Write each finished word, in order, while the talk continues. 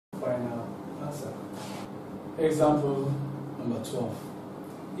final answer. Example number 12.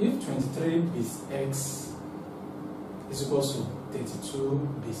 If 23 base x is equal to 32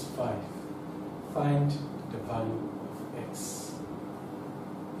 base 5, find the value of x.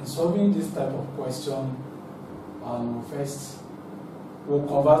 In solving this type of question, first we'll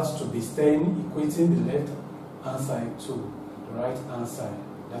convert to base 10, equating the left hand side to the right hand side.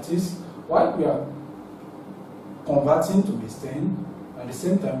 That is, while we are converting to base 10, at the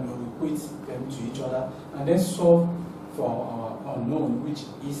same time we'll equate them to each other and then solve for our unknown, which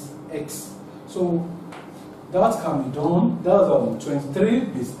is x. So that can be done. That's 23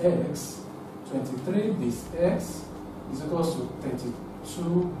 base x. 23 base x is equal to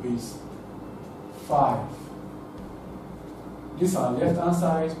 32 base 5. This is our left hand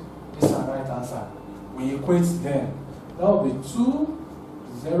side, this is our right hand side. We equate them. That will be 2,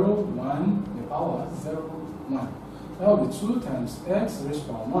 0, 1, the power 0, 1. That will be 2 times x raised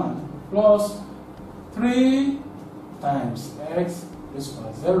to power 1 plus 3 times x raised to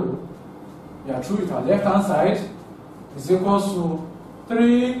power 0. We are through with our left hand side is equal to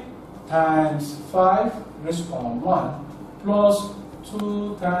 3 times 5 raised to power 1 plus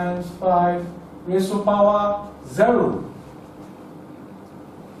 2 times 5 raised to power 0.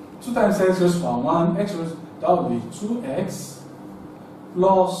 2 times x raised to power 1, x raised, that will be 2x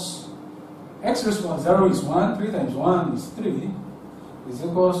plus x raised to power 0 is 1, 3 times 1 is 3, is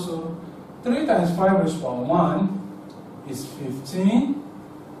equal to 3 times 5 raised to power 1 is 15,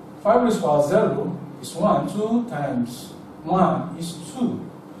 5 raised to power 0 is 1, 2 times 1 is 2.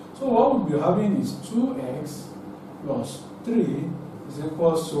 So what we'll be having is 2x plus 3 is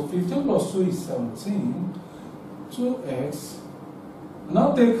equal to 15 plus 2 is 17, 2x.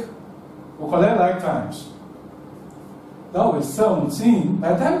 Now we'll collect like times. That will be 17.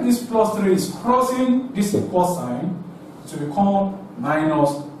 By the time this plus 3 is crossing this equal sign, it will become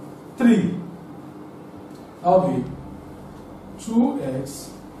minus 3. That will be 2x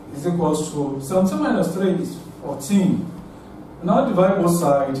is equal to 17 minus 3 is 14. Now divide both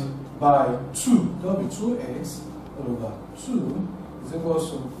sides by 2. That will be 2x all over 2 is equal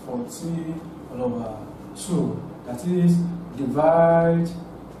to 14 all over 2. That is, divide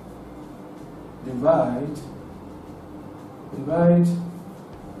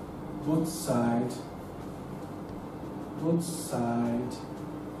both sides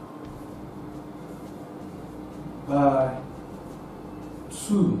by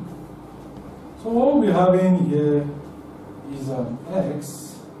 2. So what we're having here is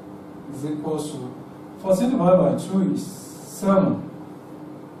x is equal to 14 divided by 2 is 7.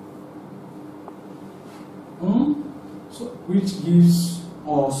 So which gives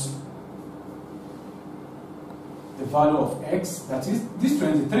us the value of x, that is, this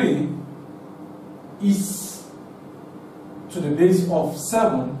 23 is to the base of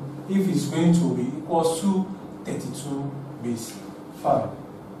 7 if it's going to be equal to 32 base 5,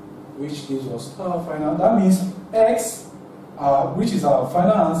 which gives us our final. That means x, which is our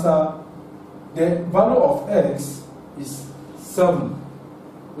final answer, the value of x is 7,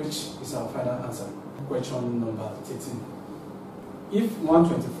 which is our final answer. Question number 13. If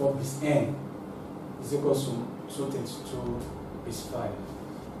 124 base n is equal to 232 base 5,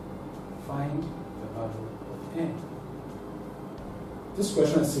 find the value of n. This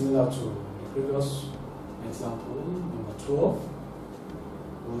question is similar to the previous example, number 12.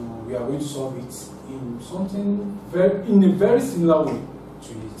 We are going to solve it in a very similar way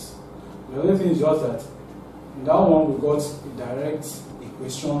to it. The only thing is just that in that one we got a direct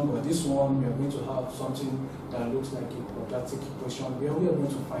equation, but this one we are going to have something that looks like a quadratic equation where we are going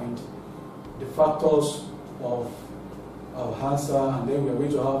to find the factors of our answer, and then we are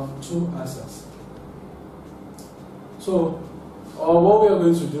going to have two answers. So what we are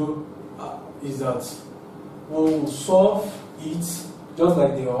going to do is that we will solve it just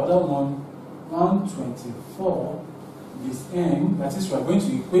like the other one, 124 base n, that is, we are going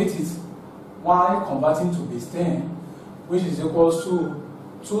to equate it while converting to base 10, which is equal to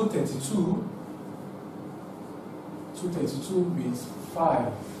 232 base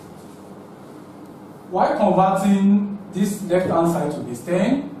 5. While converting this left hand side to base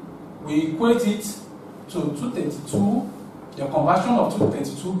 10, we equate it to 232, the conversion of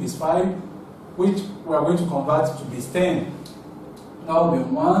 232 base 5, which we are going to convert to base 10. That will be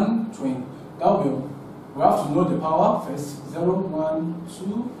 120. That will be, we have to know the power first. 0, 1,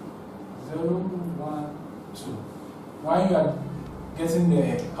 2, 0, 1, 2. When you are getting the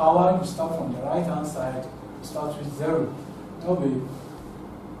power, you start from the right hand side, you start with 0. That will be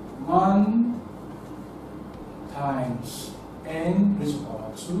 1 times n raised to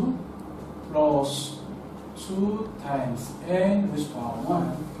power 2 plus 2 times n raised to power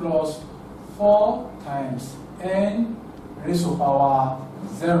 1 plus 4 times n raised to power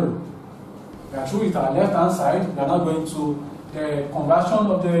 0. We are through with our left hand side. We are now going to the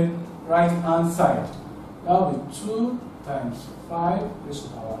conversion of the right hand side. That will be 2 times 5 raised to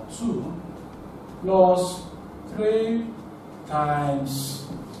power 2 plus 3 times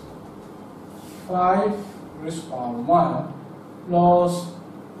 5 raised to power 1 plus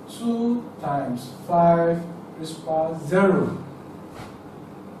 2 times 5 raised to power 0.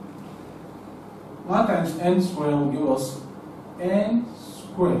 1 times n squared will give us n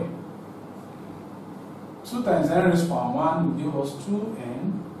squared. 2 times n raised to power 1 will give us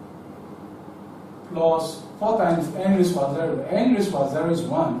 2n plus 4 times n raised to power 0. N raised to power 0 is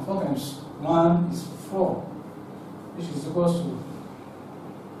 1. 4 times 1 is 4, which is equal to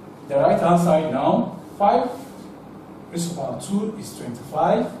the right hand side now. 5 raised to power 2 is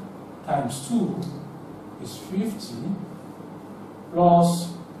 25 times 2 is 50 plus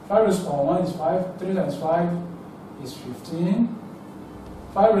 5 raised to power 1 is 5. 3 times 5 is 15.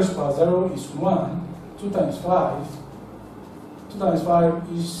 5 raised to power 0 is 1. 2 times 5. 2 times 5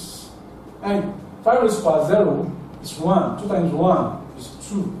 is 8. 5 raised to power 0 is 1. 2 times 1 is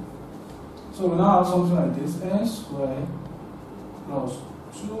 2. So we now have something like this: n squared plus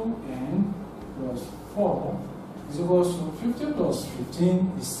 2n plus 4 is equal to 50 plus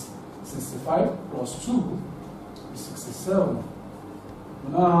 15 is 65 plus 2 is 67. We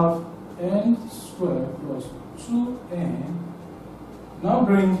now have n squared plus 2n. Now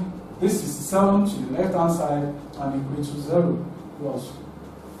bring this 67 to the left hand side and equate to 0 plus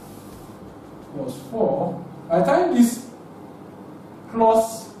 4. By the time this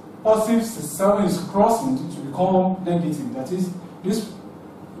plus positive 67 is crossing to become negative, that is, this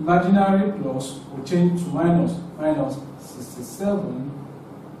imaginary plus will change to minus. Minus 67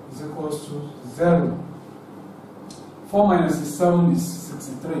 is equal to 0. 4 minus 67 is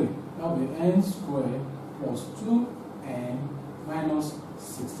 63. That will be n squared plus 2n minus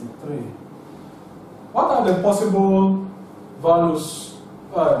 63. What are the possible values?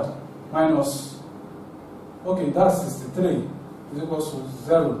 Minus, okay, that's 63 is equal to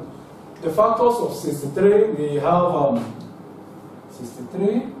 0. The factors of 63, we have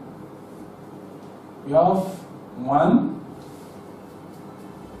 63, we have 1,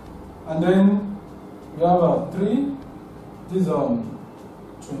 and then we have 3, this is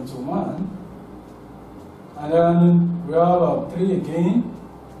 21, and then we have 3 again,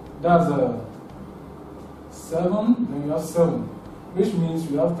 that's 7, then we have 7, which means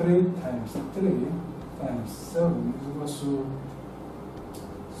we have 3 times 3 times 7 is equal to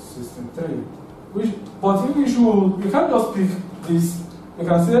 63. But if we can't just pick this, we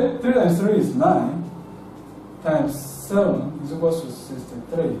can say 3 times 3 is 9 times 7 is equal to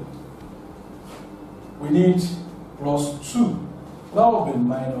 63. We need plus 2. That will be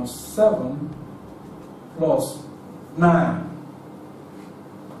minus 7 plus 9,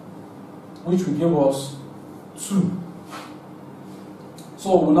 which will give us 2.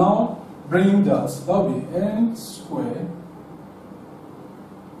 So we'll now bring that will be n squared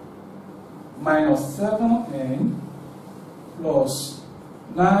minus 7n plus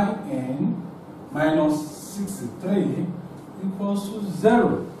 9n minus 63 equals to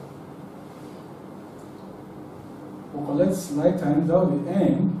 0. We'll collect right time, that will be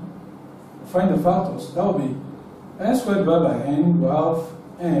n. We'll find the factors, that will be n squared divided by n, we'll have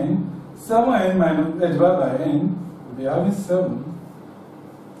n. 7n minus divided by n, we'll be having 7.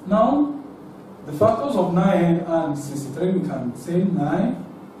 Now, the factors of 9n and 63, we can say 9.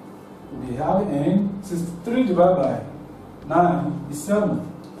 We have n. 63 divided by 9 is 7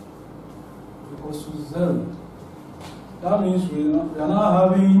 equals to 0. That means we are now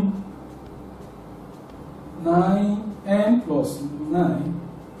having 9n plus 9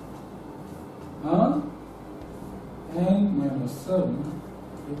 n minus 7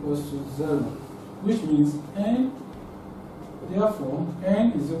 equals to 0, which means n, therefore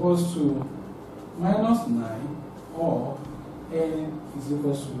n is equals to minus 9 or n is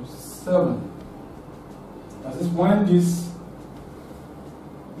equals to 7. That is when this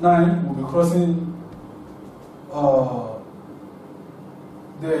 9 will be crossing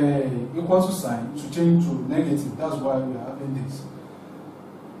the equal to sign to change to negative. That's why we are having this.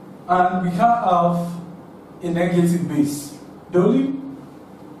 And we can't have a negative base. The only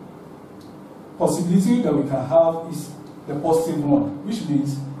possibility that we can have is the positive one, which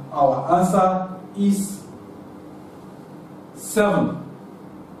means our answer is 7.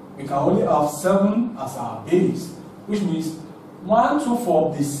 We can only have 7 as our base, which means 1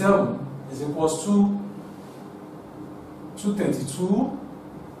 2/4 base 7 is equals to 232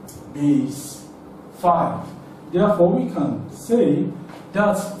 base 5. Therefore, we can say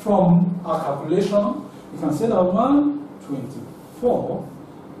that from our calculation, we can say that 124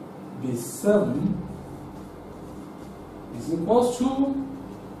 base 7 is equals to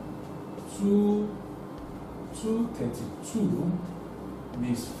 232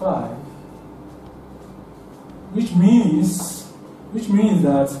 base 5, which means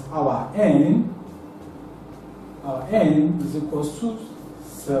that our n is equals to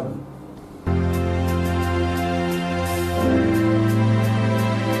 7.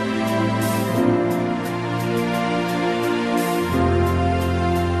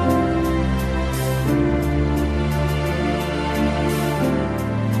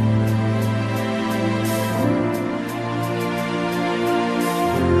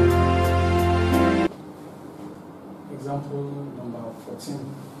 Example number 14.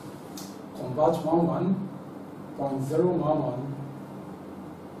 Convert 11.011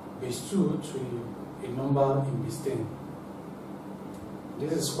 base 2 to a number in base 10.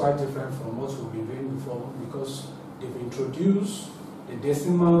 This is quite different from what we've been doing before because they've introduced the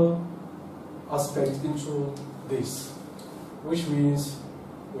decimal aspect into this, which means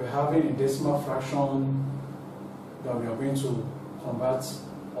we're having a decimal fraction that we are going to convert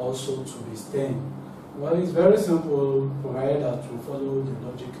also to base 10. Well, it's very simple, provided that we follow the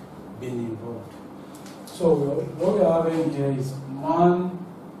logic being involved. So what we are having here is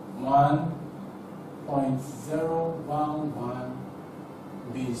 1.011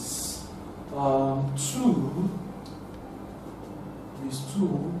 base 2. Base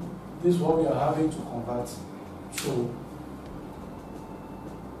 2. This is what we are having to convert to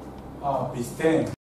base 10.